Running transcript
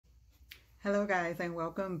Hello guys, and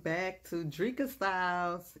welcome back to Drika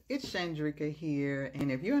Styles. It's Shandrika here,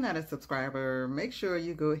 and if you're not a subscriber, make sure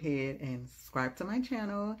you go ahead and subscribe to my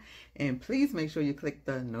channel, and please make sure you click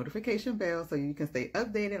the notification bell so you can stay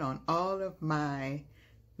updated on all of my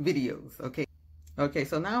videos. Okay,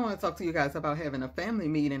 so now I want to talk to you guys about having a family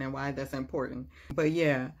meeting and why that's important. But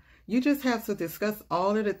yeah, you just have to discuss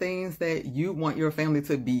all of the things that you want your family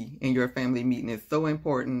to be in your family meeting. It's so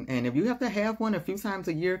important. And if you have to have one a few times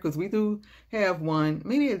a year, because we do have one,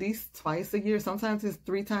 maybe at least twice a year, sometimes it's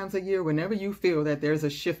 3 times a year, whenever you feel that there's a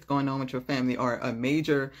shift going on with your family or a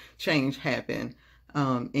major change happen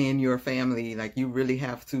in your family, like you really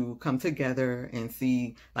have to come together and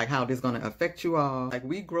see like how this is going to affect you all. Like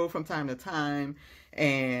we grow from time to time,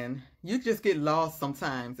 and you just get lost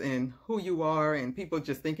sometimes in who you are and people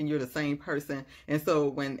just thinking you're the same person. And so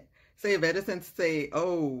when, say, if Edison say,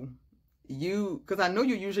 oh, you, because I know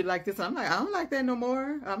you usually like this, I'm like, I don't like that no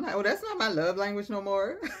more. I'm like, oh, that's not my love language no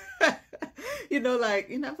more. It's like,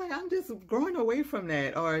 I'm just growing away from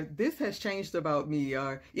that, or this has changed about me,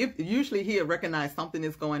 or if usually he'll recognize something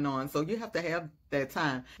is going on. So you have to have that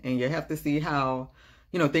time, and you have to see how,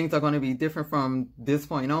 things are going to be different from this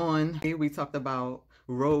point on. Here we talked about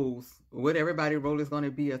roles, what everybody's role is going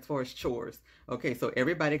to be as far as chores. Okay, so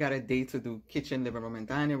everybody got a day to do kitchen, living room, and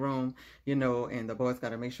dining room, and the boys got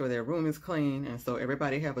to make sure their room is clean. And so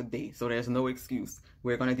everybody have a day, so there's no excuse.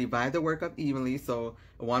 We're going to divide the work up evenly, so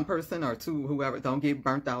one person or two, whoever, don't get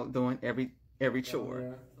burnt out doing every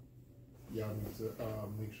chore. Y'all need to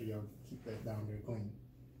make sure y'all keep that down there clean.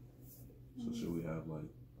 So should we have like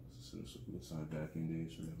aside vacuum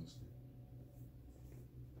days for them?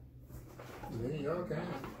 Yeah, y'all can.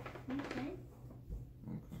 Okay.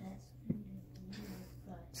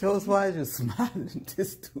 Chose, why are you smiling?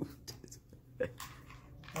 This dude.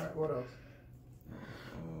 Alright, what else?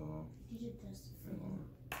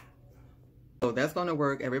 So that's going to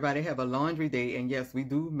work. Everybody have a laundry day. And yes, we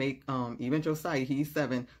do make, even Josiah, he's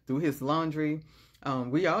 7, do his laundry.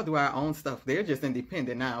 We all do our own stuff. They're just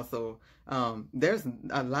independent now. So there's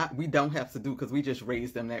a lot we don't have to do because we just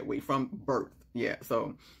raised them that way from birth. Yeah.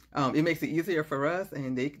 So it makes it easier for us,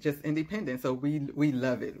 and they just independent. So we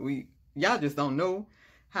love it. Y'all just don't know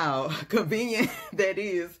how convenient that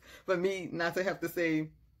is for me not to have to say,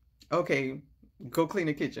 okay, go clean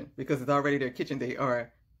the kitchen because it's already their kitchen day,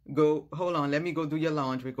 or go, hold on, let me go do your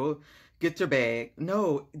laundry, go get your bag.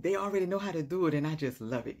 No, they already know how to do it, and I just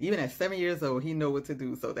love it. Even at 7 years old, he know what to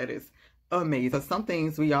do, so that is amazing. So some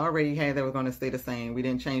things we already had that were going to stay the same. We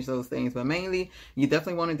didn't change those things, but mainly you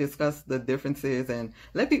definitely want to discuss the differences and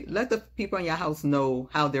let the people in your house know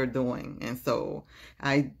how they're doing. And so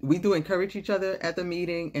we do encourage each other at the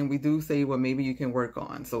meeting, and we do say what maybe you can work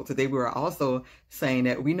on. So today we were also saying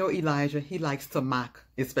that we know Elijah, he likes to mock,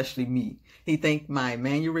 especially me. He think my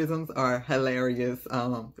mannerisms are hilarious.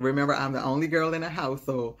 Remember, I'm the only girl in the house,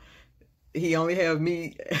 so he only have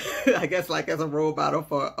me, I guess, like as a role model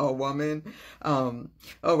for a woman, or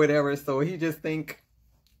whatever. So he just think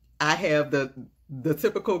I have the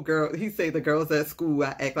typical girl. He say the girls at school,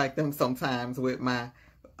 I act like them sometimes with my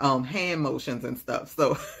hand motions and stuff.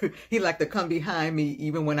 So he like to come behind me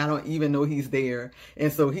even when I don't even know he's there.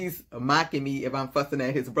 And so he's mocking me if I'm fussing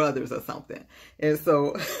at his brothers or something. And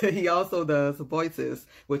so he also does voices,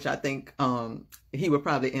 which I think he would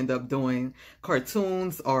probably end up doing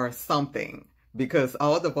cartoons or something, because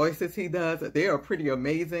all the voices he does, they are pretty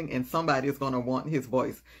amazing, and somebody is going to want his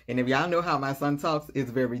voice. And if y'all know how my son talks, it's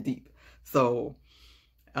very deep. So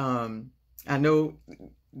I know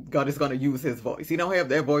God is going to use his voice. He don't have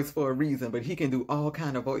that voice for a reason, but he can do all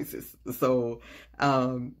kind of voices. So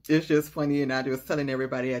it's just funny. And I was telling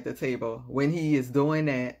everybody at the table, when he is doing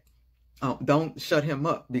that, don't shut him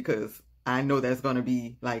up, because I know that's going to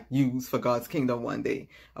be like used for God's kingdom one day,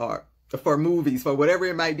 or for movies, for whatever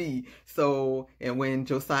it might be. So, and when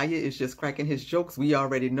Josiah is just cracking his jokes, we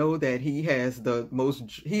already know that he is the most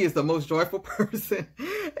joyful person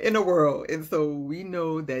in the world. And so we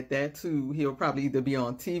know that too, he'll probably either be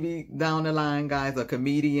on TV down the line, guys, a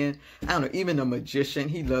comedian, I don't know, even a magician.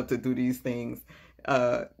 He loved to do these things.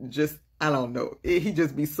 I don't know. He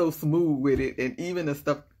just be so smooth with it. And even the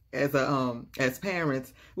stuff, as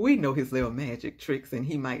parents, we know his little magic tricks, and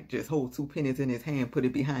he might just hold 2 pennies in his hand, put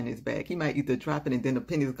it behind his back. He might either drop it and then the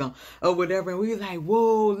pennies gone or whatever. And we like,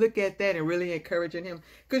 whoa, look at that, and really encouraging him,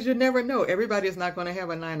 because you never know. Everybody is not going to have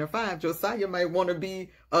a 9 to 5. Josiah might want to be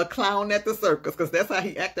a clown at the circus, because that's how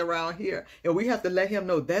he act around here. And we have to let him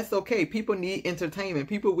know that's okay. People need entertainment.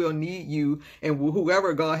 People will need you and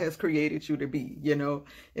whoever God has created you to be,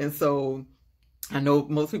 And so I know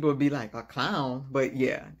most people would be like, a clown, but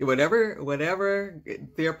yeah, whatever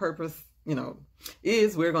their purpose you know,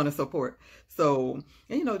 is we're going to support. So,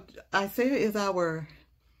 and, you know, Isaiah is our,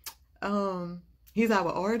 he's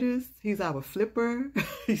our artist. He's our flipper.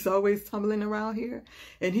 He's always tumbling around here.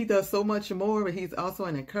 And he does so much more, but he's also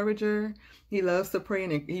an encourager. He loves to pray,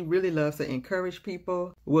 and he really loves to encourage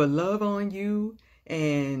people. Will love on you.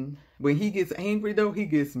 And when he gets angry, though, he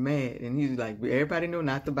gets mad. And he's like, everybody know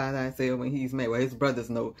not to bother Isaiah when he's mad. Well, his brothers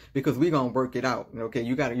know, because we're going to work it out. Okay,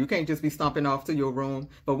 you can't just be stomping off to your room.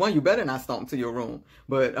 But one, you better not stomp to your room.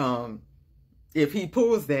 But if he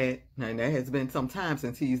pulls that, and there has been some time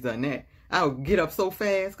since he's done that, I'll get up so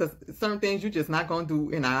fast, because certain things you're just not going to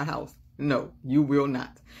do in our house. No, you will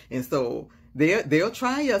not. And so they'll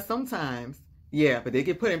try us sometimes. Yeah, but they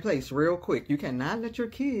get put in place real quick. You cannot let your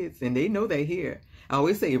kids, and they know they're here. I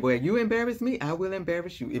always say, well, you embarrass me, I will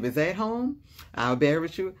embarrass you. If it's at home, I'll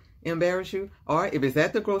embarrass you. Or if it's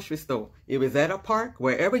at the grocery store, if it's at a park,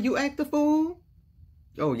 wherever you act the fool,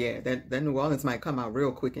 oh yeah, that New Orleans might come out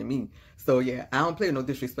real quick in me. So yeah, I don't play no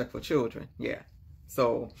disrespect for children. Yeah.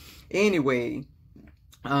 So anyway,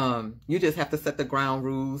 you just have to set the ground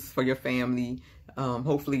rules for your family.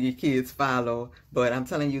 Hopefully your kids follow, but I'm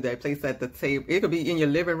telling you, that place at the table, it could be in your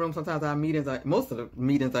living room. Sometimes most of the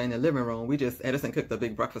meetings are in the living room. Edison cooked a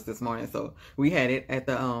big breakfast this morning, so we had it at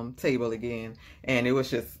the table again, and it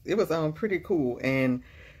was pretty cool. And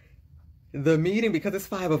the meeting, because it's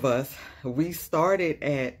 5 of us, we started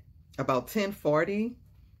at about 10:40,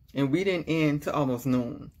 and we didn't end till almost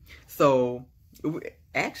noon. So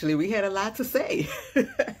actually, we had a lot to say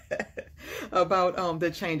about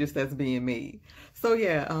the changes that's being made. So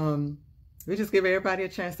yeah, we just give everybody a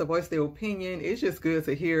chance to voice their opinion. It's just good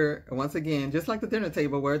to hear, once again, just like the dinner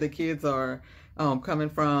table, where the kids are coming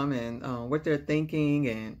from, and what they're thinking,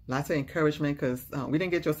 and lots of encouragement, because we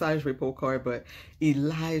didn't get Josiah's report card, but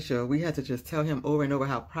Elijah, we had to just tell him over and over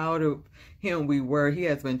how proud of him we were. He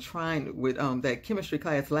has been trying with that chemistry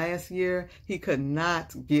class last year. He could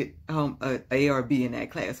not get an A or B in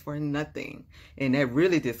that class for nothing, and that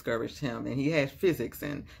really discouraged him. And he had physics,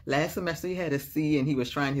 and last semester he had a C, and he was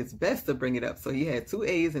trying his best to bring it up. So he had 2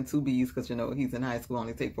 A's and 2 B's, because you know he's in high school,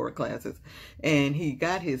 only take 4 classes, and he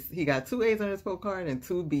got 2 A's on his report card and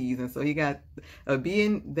 2 B's, and so he got a B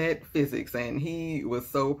in that physics, and he was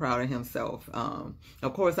so proud of himself.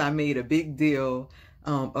 Of course, I made a big deal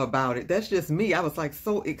about it. That's just me. I was like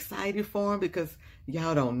so excited for him, because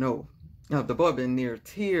y'all don't know. The boy been near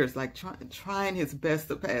tears, like trying his best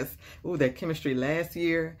to pass that chemistry last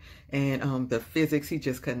year, and the physics he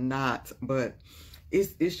just could not. But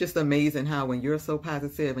it's just amazing how when you're so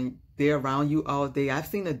positive and they're around you all day. I've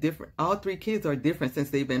seen all 3 kids are different since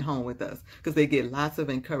they've been home with us, because they get lots of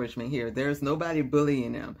encouragement here. There's nobody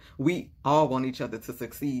bullying them. We all want each other to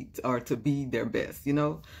succeed or to be their best, you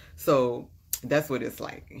know? So that's what it's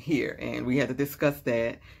like here. And we had to discuss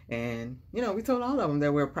that. And, you know, we told all of them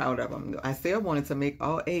that we're proud of them. Isaiah wanted to make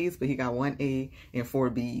all A's, but he got 1 A and 4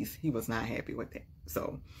 B's. He was not happy with that.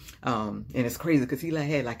 So, and it's crazy because he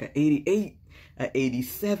had like an 88, an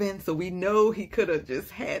 87. So we know he could have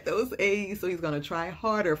just had those A's. So he's going to try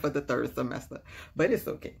harder for the 3rd semester. But it's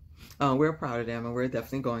okay. We're proud of them, and we're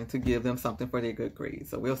definitely going to give them something for their good grades.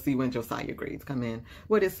 So we'll see when Josiah grades come in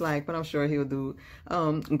what it's like, but I'm sure he'll do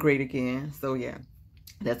great again. So yeah,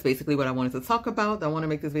 that's basically what I wanted to talk about. I don't want to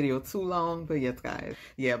make this video too long, but yes, guys.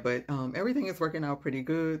 Yeah, but everything is working out pretty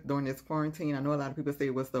good during this quarantine. I know a lot of people say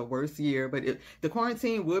it was the worst year, but the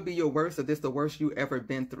quarantine would be your worst if it's the worst you ever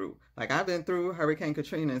been through. Like, I've been through Hurricane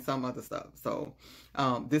Katrina and some other stuff. So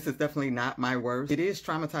this is definitely not my worst. It is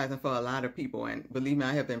traumatizing for a lot of people, and believe me,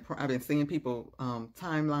 I've been seeing people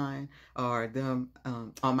timeline, or them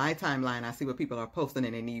on my timeline. I see what people are posting,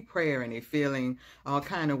 and they need prayer, and they're feeling all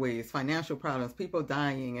kind of ways, financial problems, people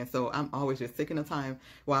dying. And so I'm always just taking the time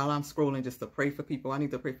while I'm scrolling just to pray for people. I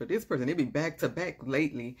need to pray for this person. It'd be back to back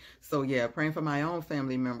lately. So yeah, praying for my own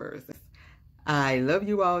family members. I love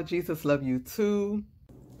you all. Jesus love you too.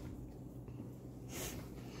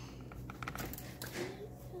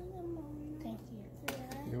 Thank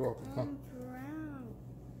you. You're welcome. Huh?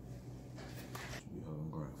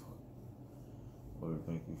 Lord,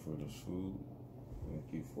 thank you for this food. Thank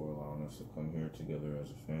you for allowing us to come here together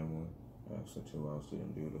as a family. I ask that you allow us to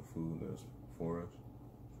enjoy the food that's before us,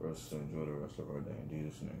 for us to enjoy the rest of our day. In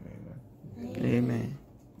Jesus' name, amen.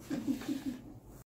 Amen.